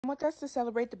With us to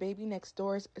celebrate the baby next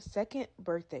door's second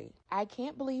birthday. I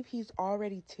can't believe he's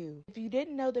already 2. If you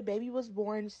didn't know, the baby was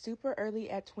born super early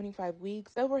at 25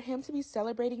 weeks, so for him to be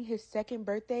celebrating his second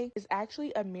birthday is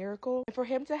actually a miracle, and for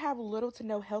him to have little to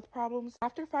no health problems.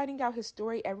 After finding out his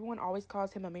story, everyone always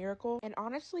calls him a miracle, and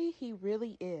honestly, he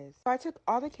really is. So I took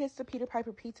all the kids to Peter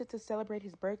Piper Pizza to celebrate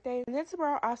his birthday, and then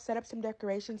tomorrow I'll set up some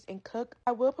decorations and cook.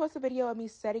 I will post a video of me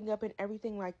setting up and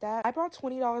everything like that. I bought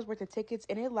 $20 worth of tickets,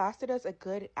 and it lasted us a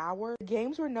good hour. The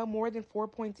games were no more than 4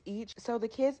 points each, so the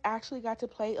kids actually got to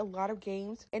play a lot of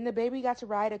games, and the baby got to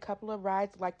ride a couple of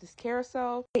rides like this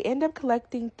carousel. They end up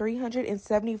collecting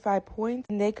 375 points,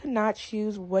 and they could not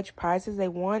choose which prizes they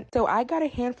want, so I got a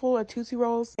handful of Tootsie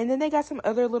Rolls, and then they got some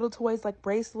other little toys like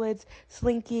bracelets,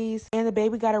 slinkies, and the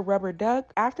baby got a rubber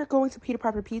duck. After going to Peter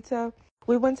Piper Pizza,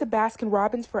 we went to Baskin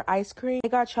Robbins for ice cream. They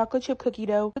got chocolate chip cookie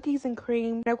dough, cookies and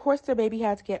cream, and of course the baby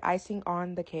had to get icing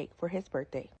on the cake for his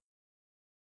birthday.